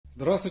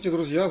Здравствуйте,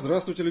 друзья!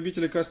 Здравствуйте,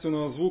 любители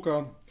качественного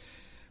звука!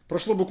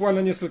 Прошло буквально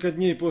несколько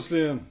дней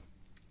после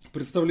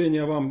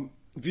представления вам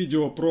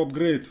видео про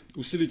апгрейд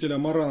усилителя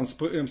Marantz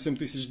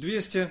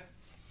PM7200.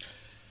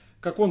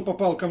 Как он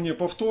попал ко мне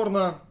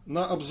повторно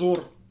на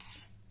обзор,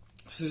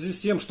 в связи с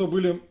тем, что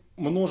были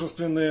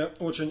множественные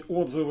очень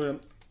отзывы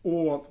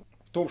о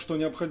том, что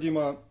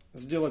необходимо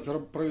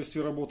провести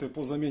работы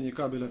по замене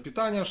кабеля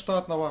питания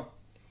штатного.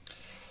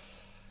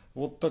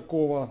 Вот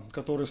такого,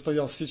 который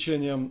стоял с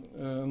сечением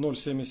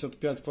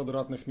 0,75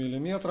 квадратных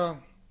миллиметра.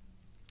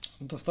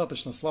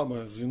 Достаточно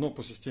слабое звено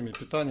по системе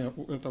питания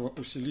у этого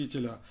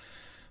усилителя.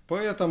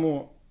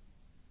 Поэтому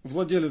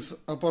владелец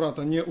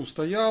аппарата не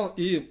устоял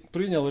и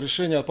принял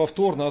решение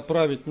повторно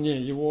отправить мне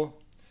его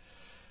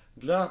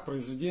для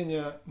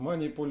произведения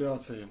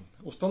манипуляции.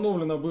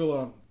 Установлено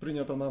было,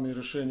 принято нами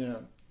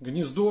решение,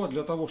 гнездо,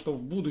 для того, чтобы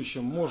в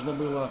будущем можно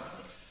было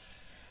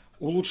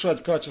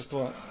улучшать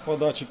качество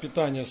подачи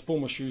питания с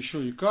помощью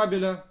еще и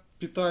кабеля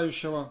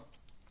питающего,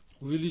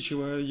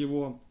 увеличивая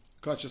его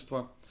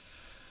качество.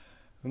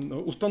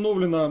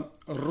 Установлена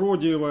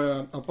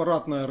родиевая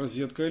аппаратная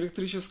розетка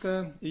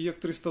электрическая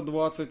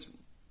IEC320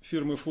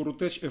 фирмы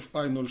Furutech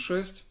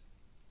FI06.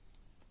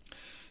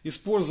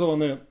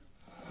 Использованы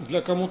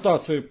для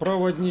коммутации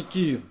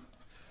проводники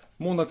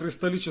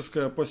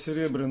монокристаллическая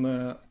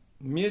посеребряная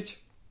медь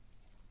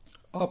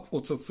Up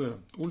OCC,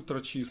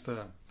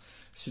 ультрачистая,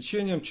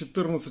 сечением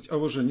 14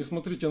 АВЖ. Не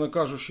смотрите на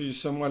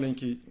кажущееся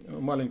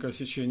маленькое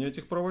сечение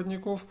этих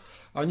проводников.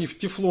 Они в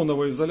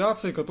тефлоновой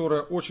изоляции,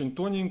 которая очень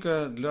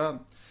тоненькая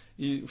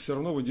и все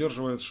равно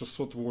выдерживает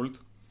 600 вольт.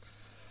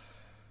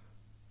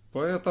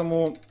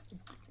 Поэтому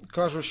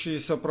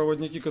кажущиеся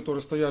проводники,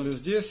 которые стояли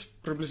здесь,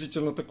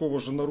 приблизительно такого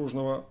же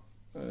наружного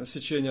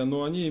сечения,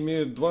 но они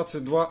имеют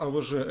 22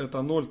 АВЖ. Это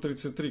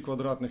 0,33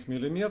 квадратных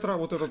миллиметра.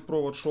 Вот этот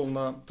провод шел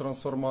на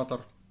трансформатор.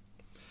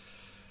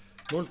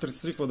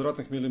 0,33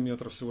 квадратных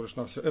миллиметра всего лишь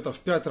на все. Это в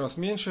 5 раз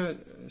меньше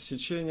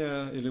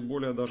сечения или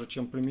более даже,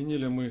 чем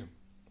применили мы.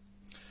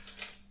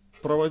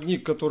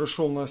 Проводник, который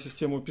шел на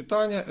систему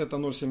питания, это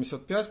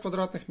 0,75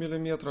 квадратных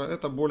миллиметра.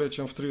 Это более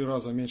чем в 3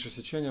 раза меньше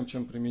сечением,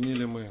 чем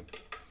применили мы.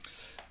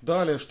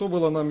 Далее, что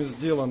было нами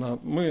сделано?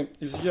 Мы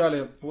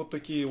изъяли вот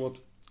такие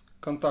вот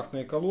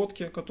контактные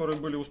колодки, которые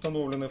были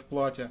установлены в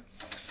плате.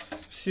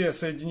 Все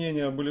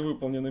соединения были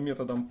выполнены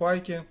методом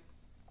пайки.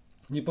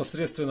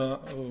 Непосредственно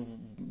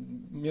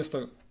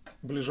место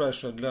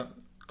ближайшее для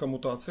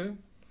коммутации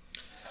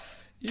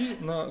и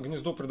на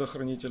гнездо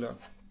предохранителя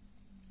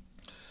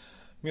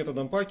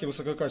методом пайки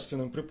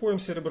высококачественным припоем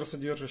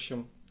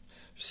серебросодержащим.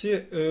 Все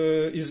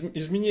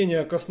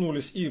изменения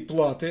коснулись и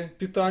платы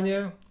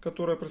питания,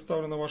 которая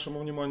представлена вашему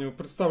вниманию.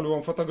 Представлю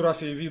вам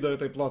фотографии вида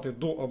этой платы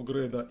до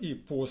апгрейда и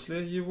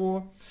после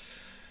его.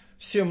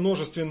 Все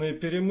множественные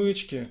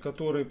перемычки,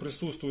 которые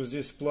присутствуют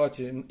здесь в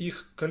плате,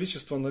 их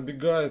количество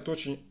набегает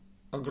очень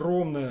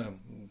огромное,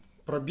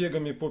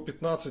 пробегами по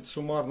 15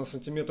 суммарно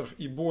сантиметров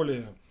и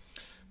более.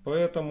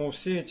 Поэтому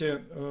все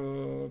эти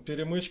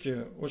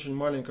перемычки очень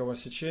маленького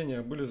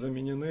сечения были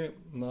заменены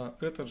на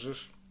этот же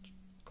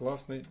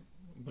классный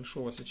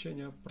большого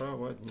сечения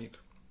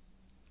проводник.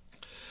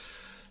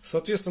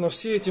 Соответственно,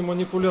 все эти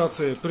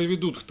манипуляции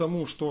приведут к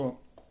тому,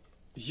 что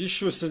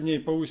еще сильнее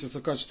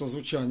повысится качество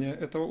звучания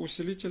этого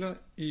усилителя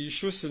и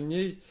еще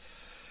сильнее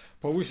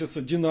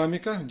повысится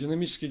динамика,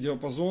 динамический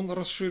диапазон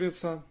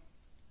расширится,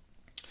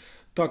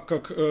 так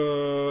как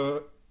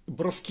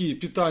броски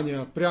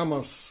питания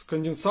прямо с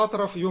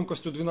конденсаторов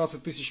емкостью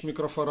 12 тысяч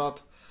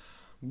микрофарад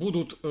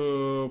будут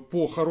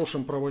по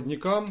хорошим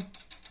проводникам,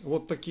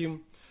 вот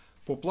таким,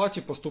 по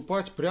плате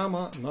поступать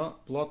прямо на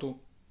плату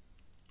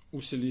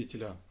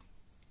усилителя.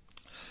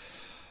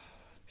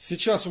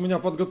 Сейчас у меня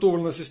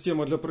подготовлена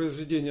система для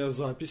произведения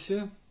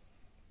записи.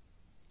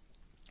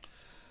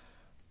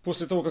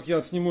 После того, как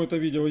я сниму это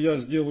видео, я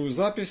сделаю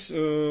запись.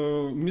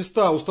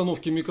 Места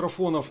установки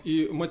микрофонов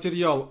и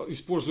материал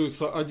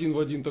используются один в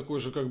один такой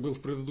же, как был в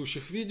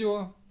предыдущих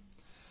видео.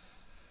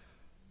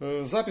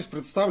 Запись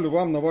представлю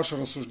вам на ваше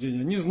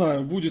рассуждение. Не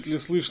знаю, будет ли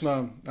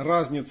слышно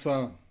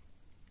разница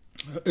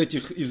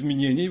этих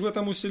изменений в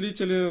этом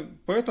усилителе,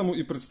 поэтому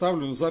и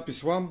представлю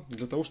запись вам,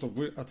 для того, чтобы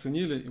вы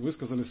оценили и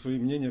высказали свои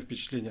мнения,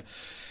 впечатления.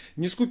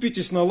 Не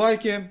скупитесь на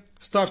лайки,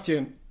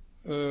 ставьте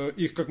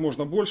их как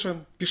можно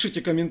больше,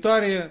 пишите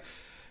комментарии.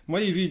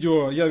 Мои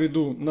видео я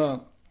веду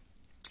на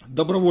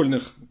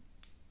добровольных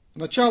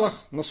началах,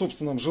 на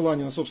собственном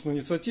желании, на собственной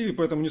инициативе,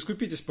 поэтому не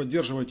скупитесь,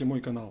 поддерживайте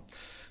мой канал.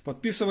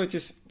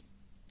 Подписывайтесь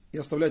и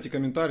оставляйте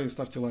комментарии,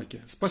 ставьте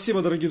лайки.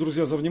 Спасибо, дорогие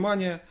друзья, за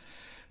внимание.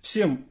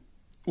 Всем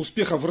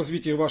успехов в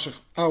развитии ваших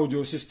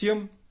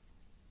аудиосистем.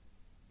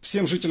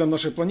 Всем жителям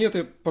нашей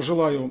планеты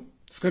пожелаю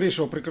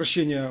скорейшего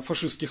прекращения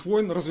фашистских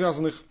войн,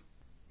 развязанных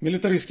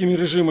милитаристскими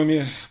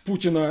режимами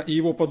Путина и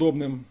его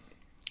подобным.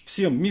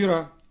 Всем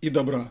мира и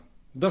добра.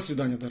 До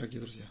свидания, дорогие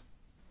друзья.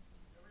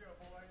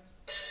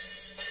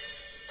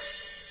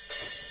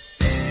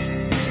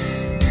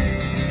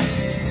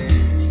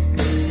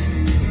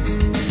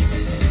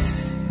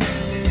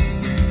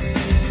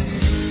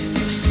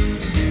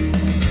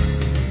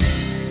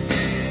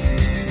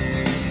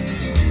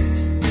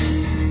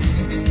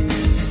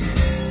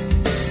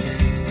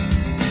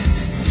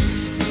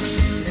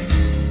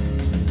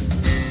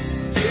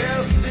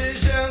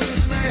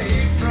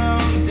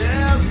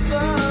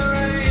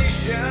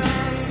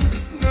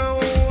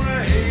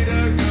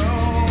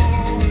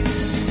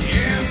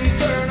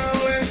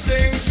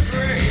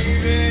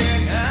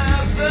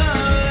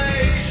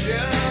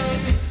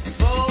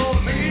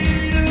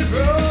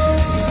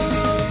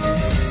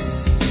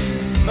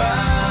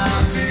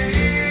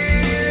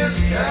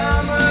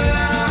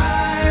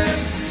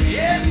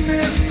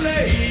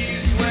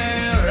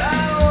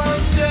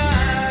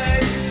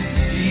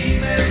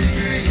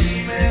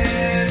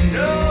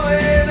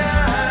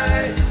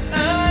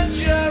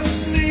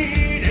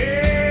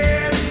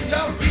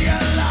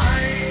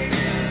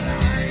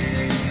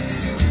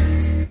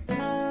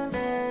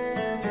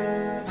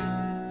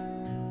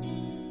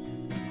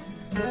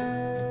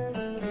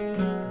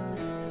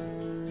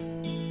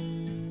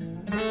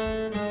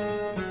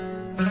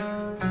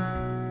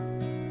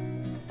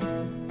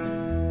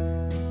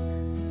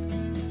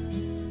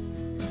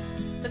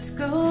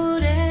 go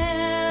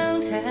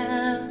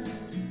downtown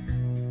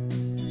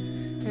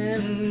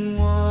and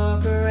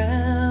walk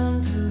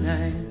around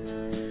tonight.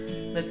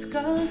 Let's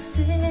go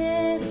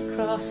sit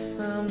across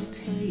some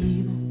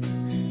table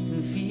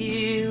and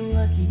feel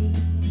lucky.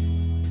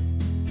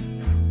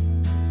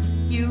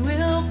 You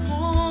will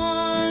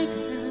point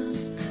out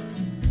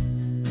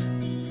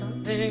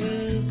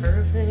something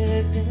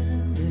perfect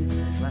in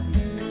this light.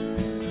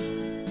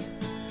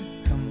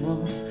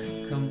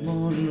 Come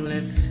on,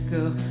 let's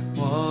go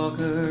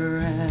walk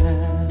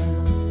around.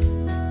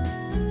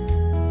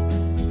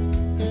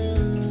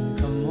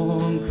 Come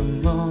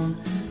on,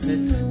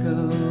 let's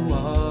go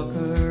walk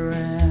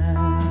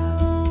around.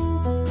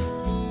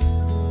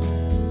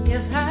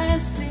 Yes, I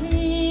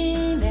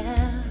see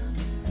now,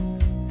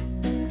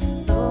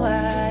 though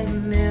I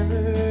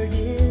never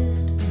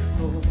did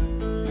before.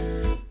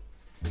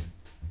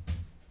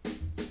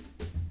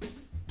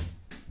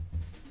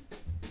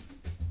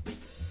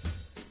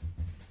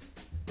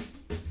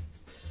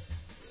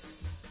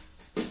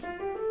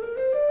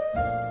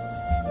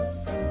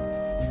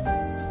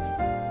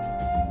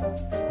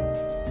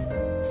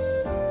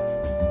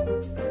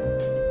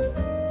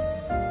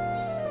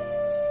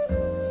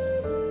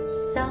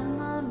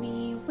 Summer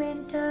me,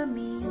 winter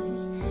me,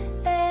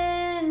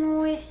 and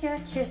with your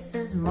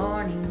kisses,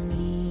 morning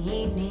me,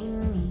 evening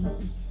me.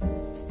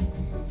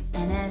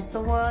 And as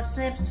the world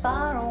slips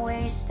far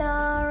away,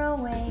 star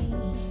away,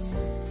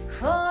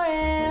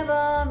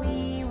 forever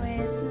me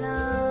with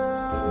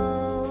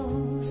love.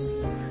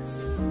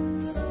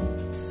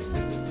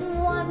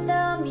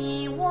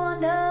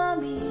 Wonder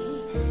me,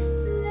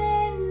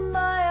 then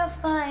by a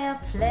fire,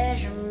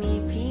 pleasure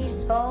me,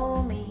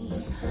 peaceful me.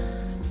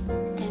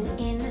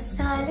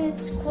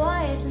 Silence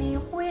quietly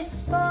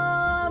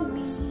whisper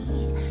me,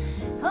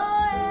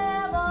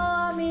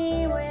 forever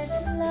me with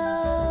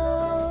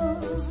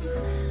love,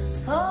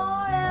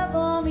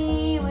 forever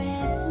me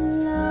with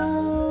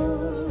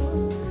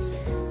love.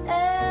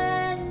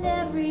 And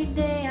every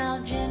day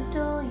I'll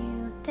gentle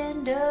you,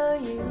 tender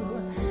you,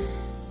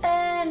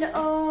 and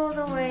oh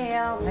the way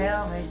I'll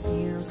velvet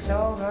you,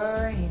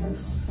 clover you.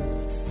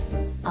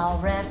 I'll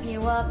wrap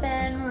you up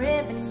and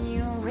ribbon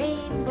you,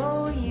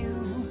 rainbow you,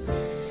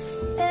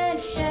 and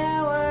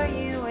shower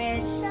you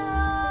with shine.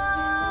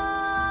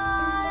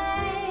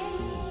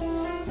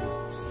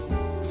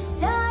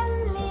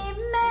 Suddenly,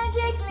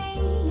 magically,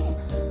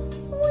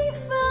 we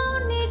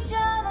found each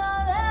other.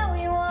 There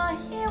we were,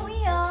 here we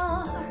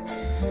are.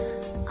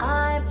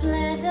 I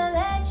plan to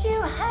let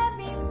you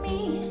happy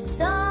me,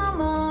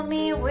 summer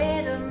me,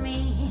 winter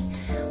me,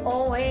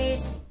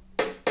 always.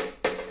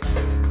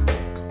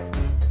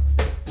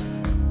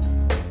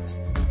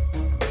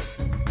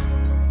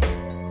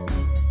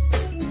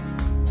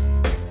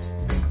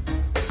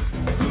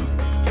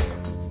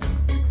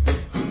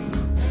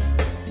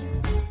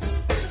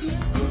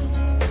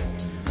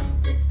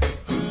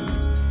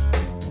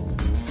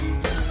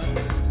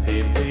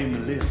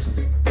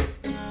 Listen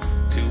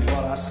to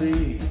what I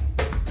say.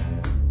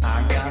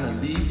 I gotta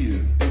leave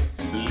you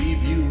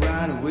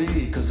right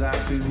away, 'cause I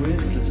feel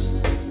restless.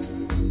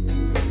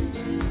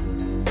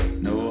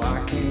 No, I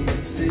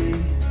can't stay.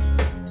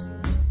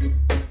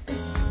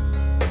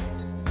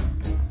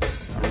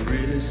 I'm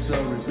really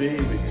sorry,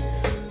 baby,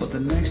 but the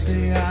next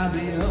day I'll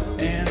be up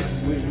and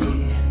away.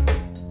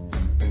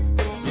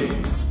 Yeah.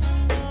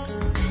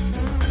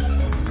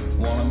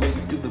 Wanna make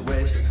it to the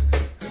west,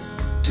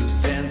 to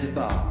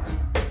Zanzibar,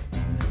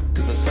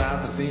 to the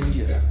south of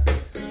India,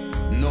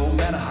 no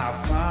matter how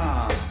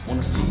far.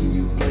 Wanna see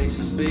new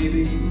places,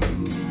 baby,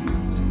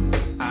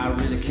 I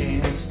really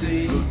can't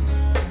stay.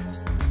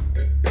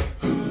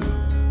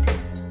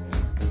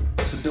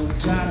 So don't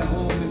try to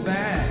hold me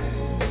back,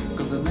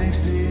 'cause the next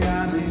day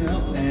I'll be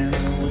up and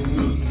away.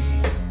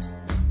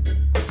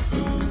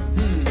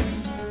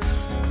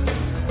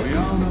 We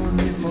all gonna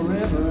live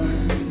forever,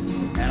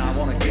 and I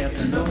wanna get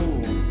to know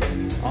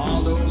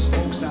all those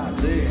folks out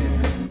there.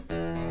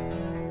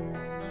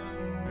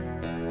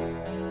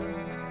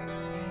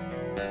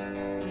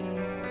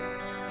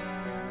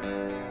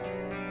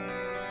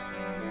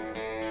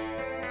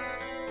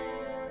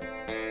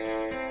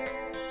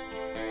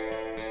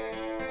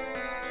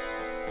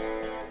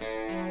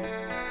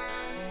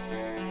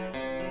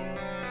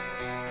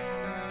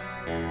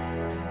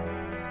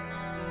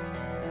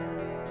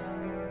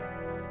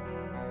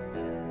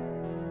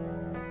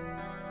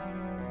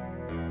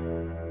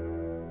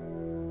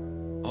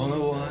 On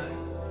a white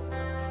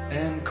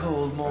and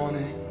cold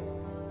morning,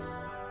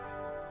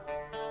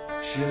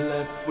 she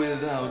left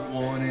without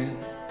warning.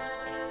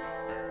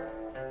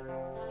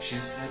 She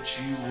said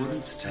she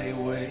wouldn't stay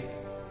away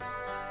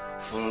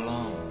for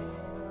long.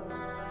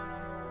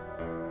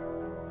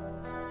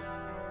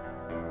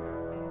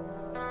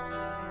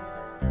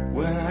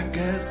 When I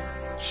guessed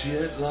she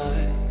had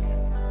lied,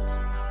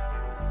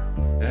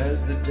 as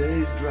the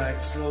days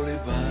dragged slowly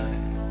by,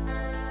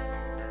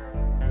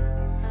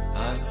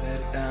 I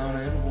sat down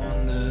and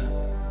wondered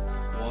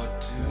what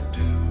to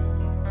do.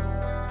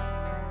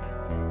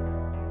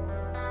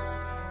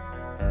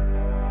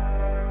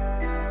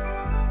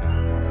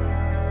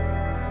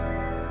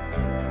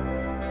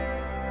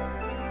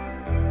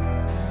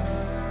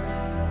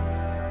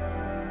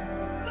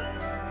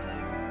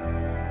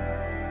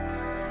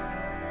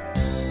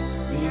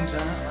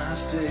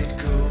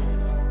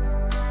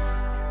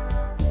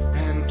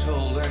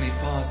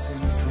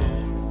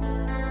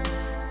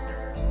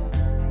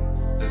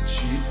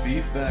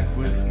 back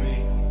with me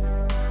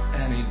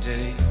any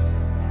day.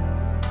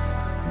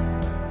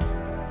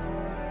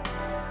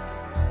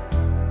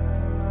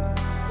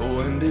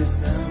 Oh, in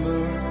December,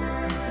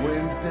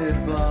 winds did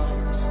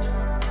blast.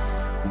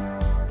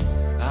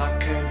 I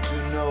came to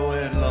know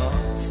at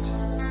last.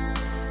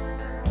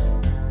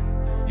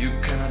 You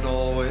cannot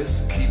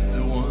always keep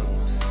the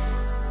ones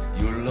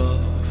you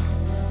love.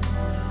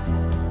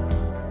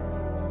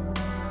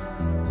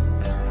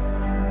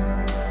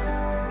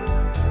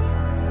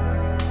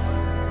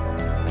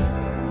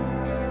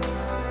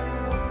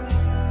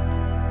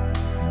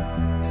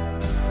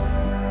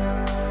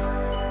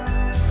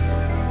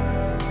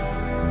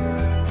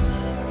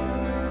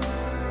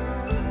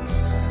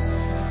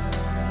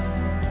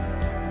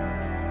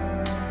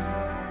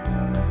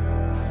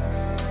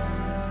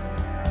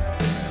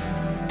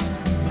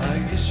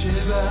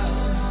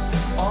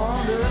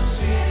 On the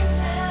sea,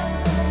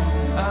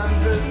 I'm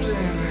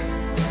drifting,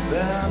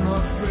 but I'm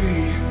not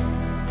free.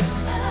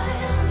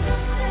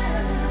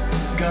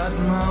 Got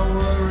my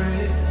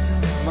worries,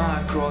 my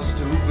cross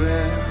to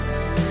bear.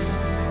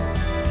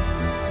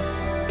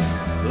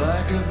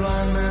 Like a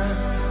blind man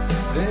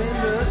in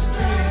the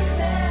street,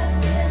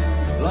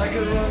 like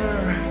a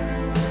runner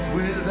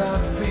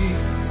without feet.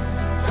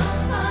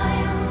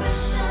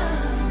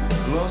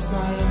 Lost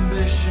my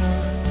ambition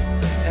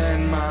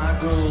and my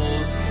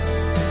goals.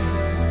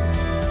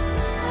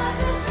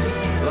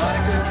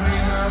 Like a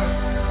dreamer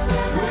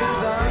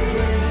without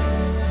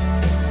dreams,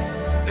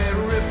 a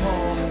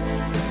ripple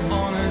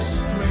on a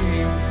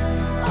stream.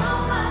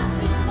 All my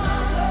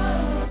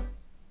tomorrow.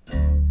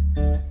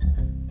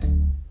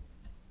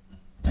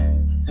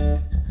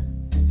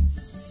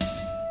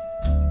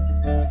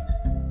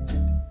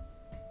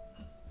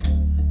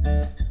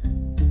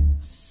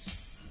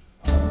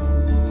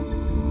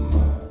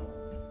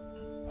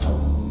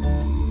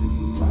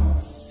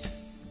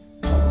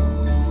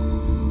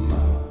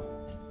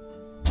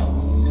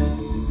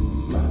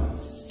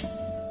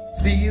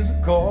 Seas a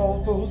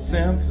call for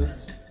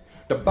census.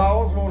 The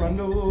boss wanna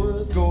know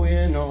what's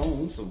going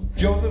on. So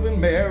Joseph and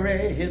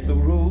Mary hit the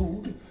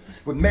road,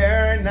 with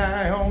Mary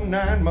nigh on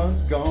 9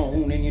 months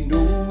gone. And you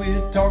know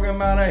we're talking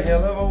about a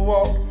hell of a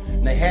walk,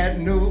 and they had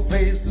no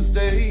place to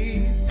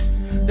stay.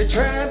 They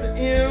tried the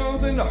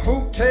inns and the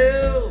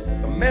hotels,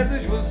 the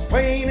message was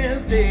plain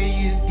as day.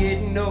 You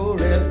get no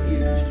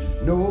refuge,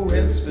 no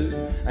respite,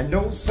 and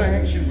no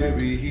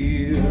sanctuary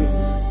here.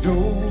 No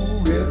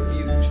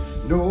refuge,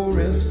 no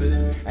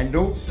respite, and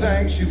no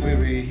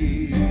sanctuary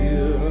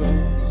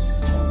here.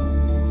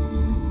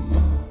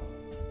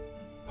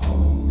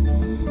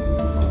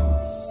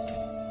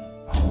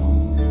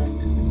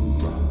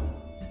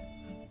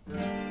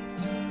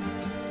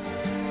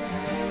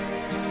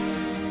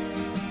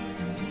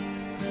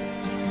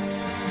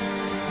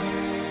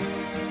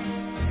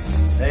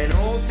 È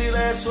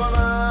inutile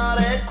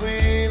suonare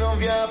qui, non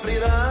vi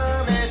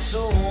aprirà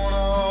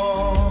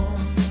nessuno.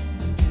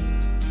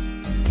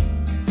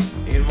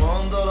 Il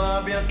mondo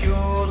l'abbiamo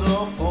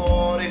chiuso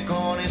fuori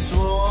con il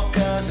suo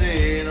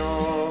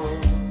casino.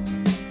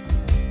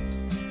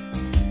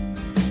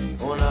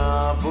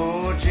 Una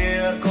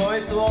bugia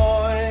coi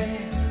tuoi,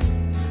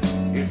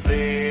 il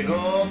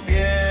frigo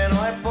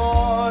pieno e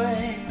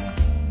poi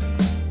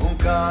un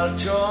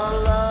calcio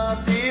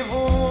alla TV.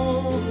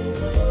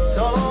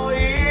 Solo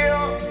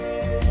io,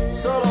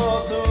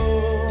 solo tu.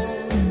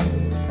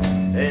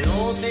 È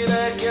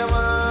inutile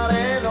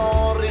chiamare,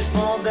 non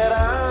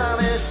risponderà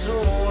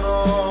nessuno.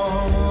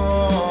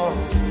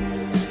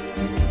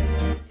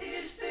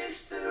 Is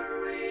this the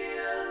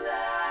real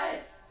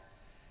life?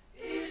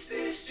 Is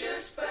this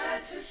just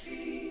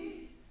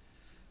fantasy?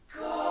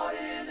 Caught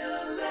in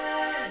a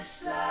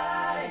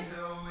landslide,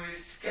 no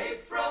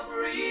escape from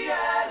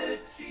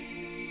reality.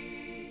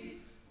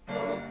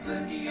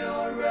 Open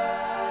your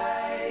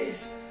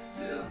eyes,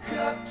 look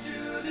up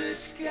to the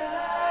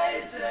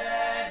skies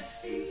and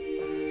see.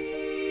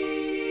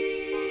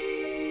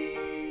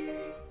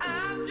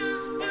 I'm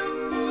just a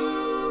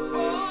cool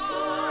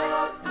boy,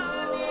 I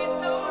need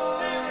no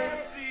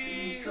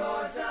sympathy,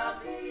 because I'm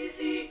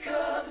easy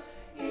come,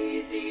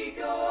 easy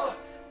go,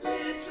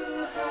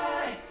 little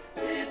high,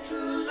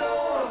 little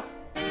low.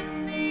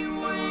 Any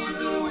way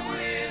the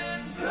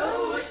wind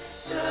blows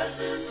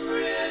doesn't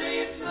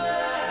really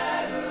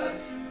matter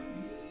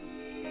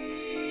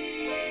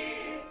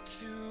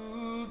to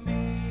me.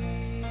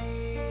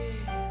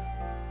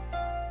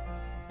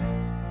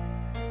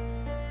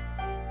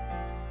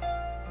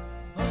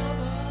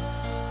 Mama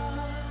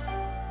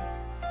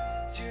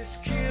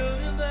just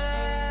killed a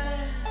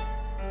man,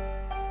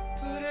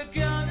 put a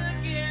gun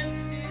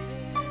against his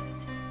head,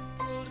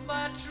 pulled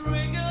my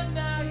trigger,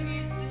 now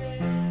he's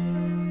dead.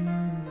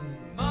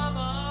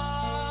 Mama,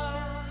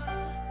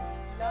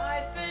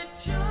 life had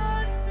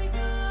just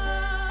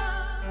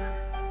begun,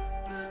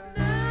 but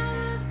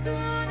now I've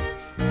gone and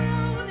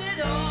thrown it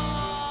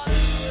all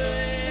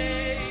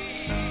away.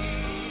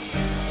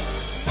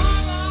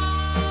 Mama,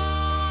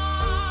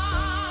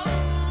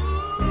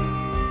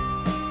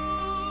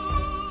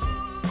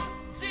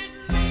 did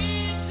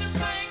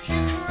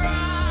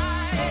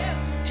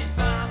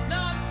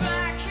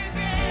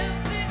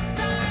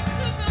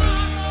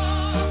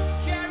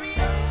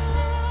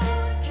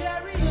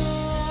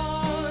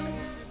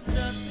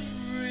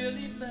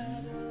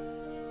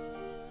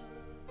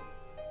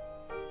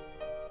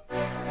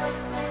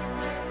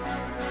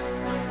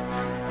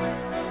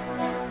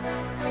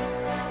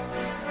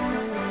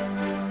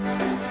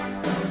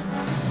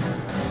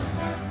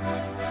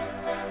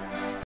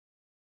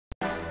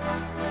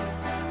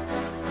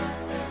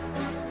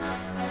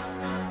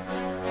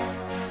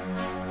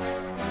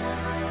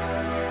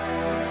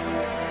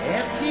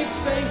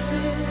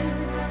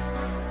faces.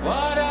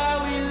 What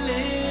are we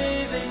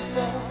living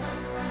for?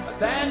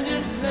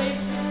 Abandoned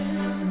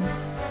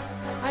places.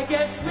 I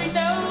guess we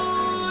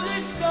know the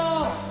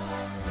score.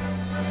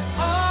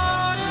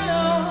 On and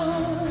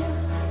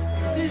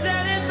on. Does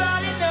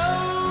anybody know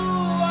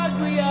what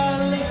we are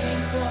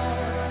looking for?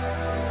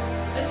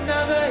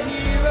 Another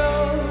hero,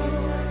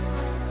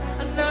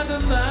 another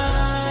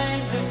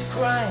mindless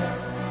crime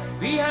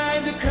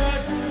behind the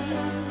curtain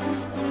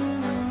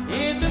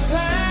in the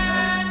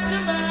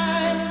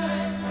pantomime.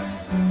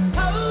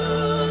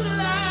 Hold the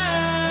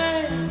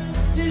line.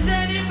 Does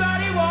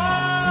anybody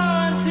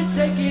want to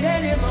take it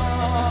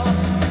anymore?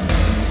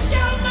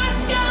 Show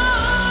must go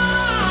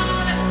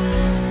on.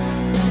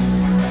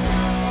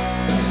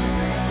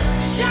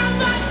 Show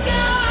must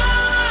go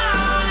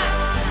on.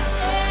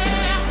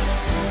 Yeah.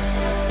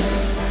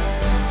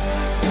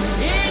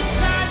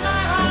 Inside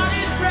my heart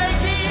is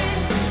breaking.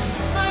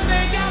 My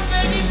makeup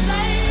may be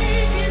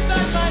flaking,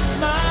 but my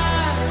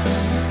smile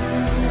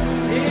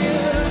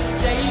still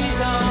stays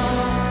on.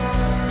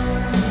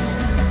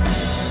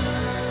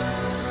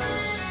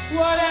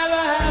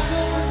 Whatever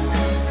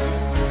happens,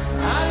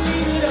 I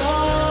leave it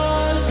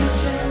all to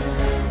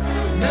chance.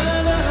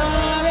 Another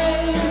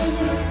heartache,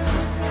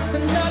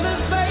 another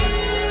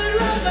failed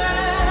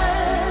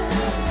romance.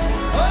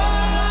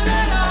 On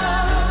and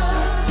on.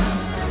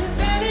 Does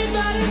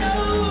anybody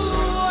know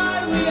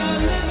what we are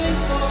living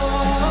for?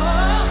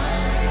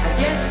 I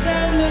guess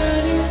I'm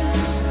learning.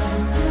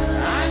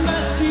 I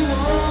must be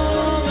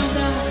warmer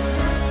now.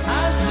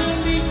 I'll soon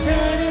be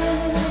turning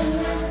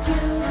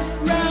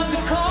round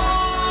the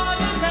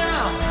corner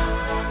now.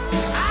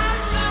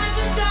 Outside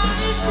the dawn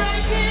is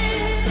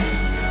breaking,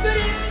 but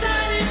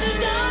inside in the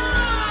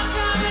dark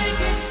I'll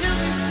make it to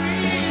be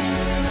free.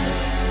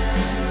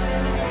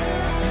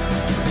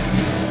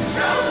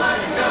 So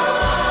much go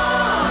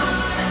on.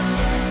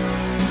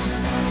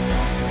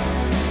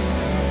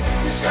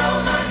 So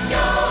much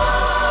go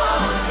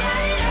on.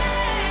 Yeah, yeah.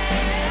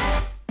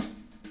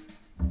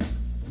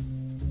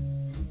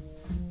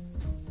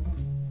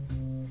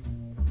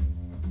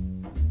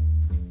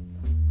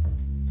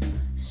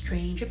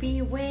 Stranger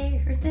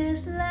beware,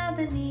 there's love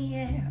in the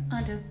air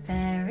under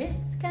Paris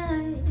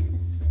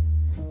skies.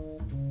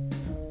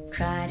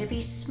 Try to be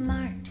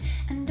smart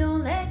and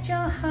don't let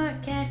your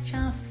heart catch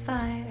on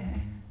fire.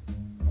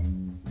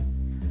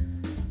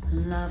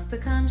 Love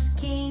becomes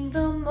king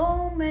the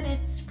moment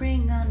it's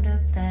spring under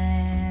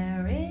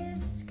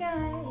Paris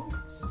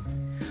skies.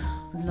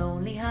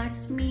 Lonely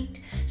hearts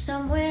meet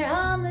somewhere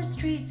on the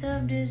streets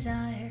of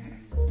desire.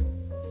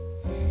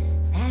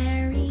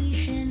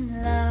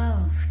 Parisian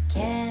love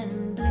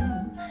can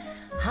bloom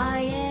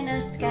high in a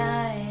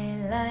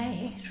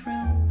skylight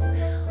room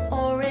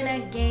or in a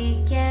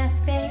gay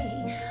cafe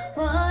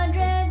where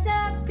hundreds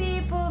of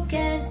people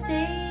can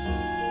see.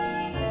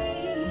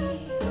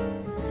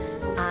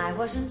 I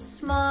wasn't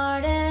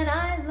smart and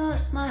I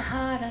lost my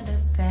heart under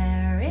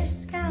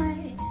Paris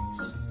skies.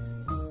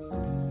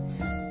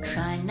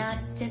 Try not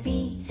to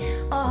be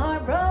a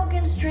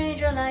heartbroken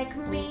stranger like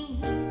me.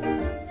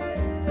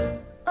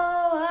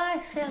 Oh, I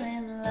fell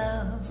in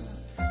love.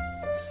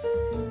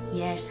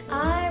 Yes,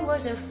 I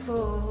was a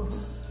fool,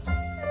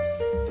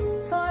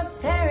 for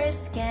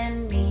Paris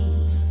can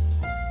be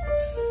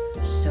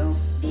so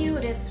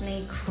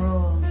beautifully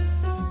cruel.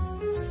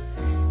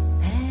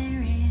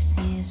 Paris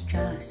is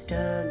just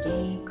a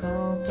gay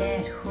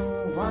coquette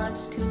who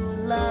wants to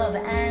love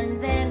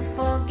and then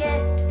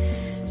forget.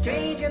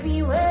 Stranger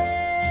beware.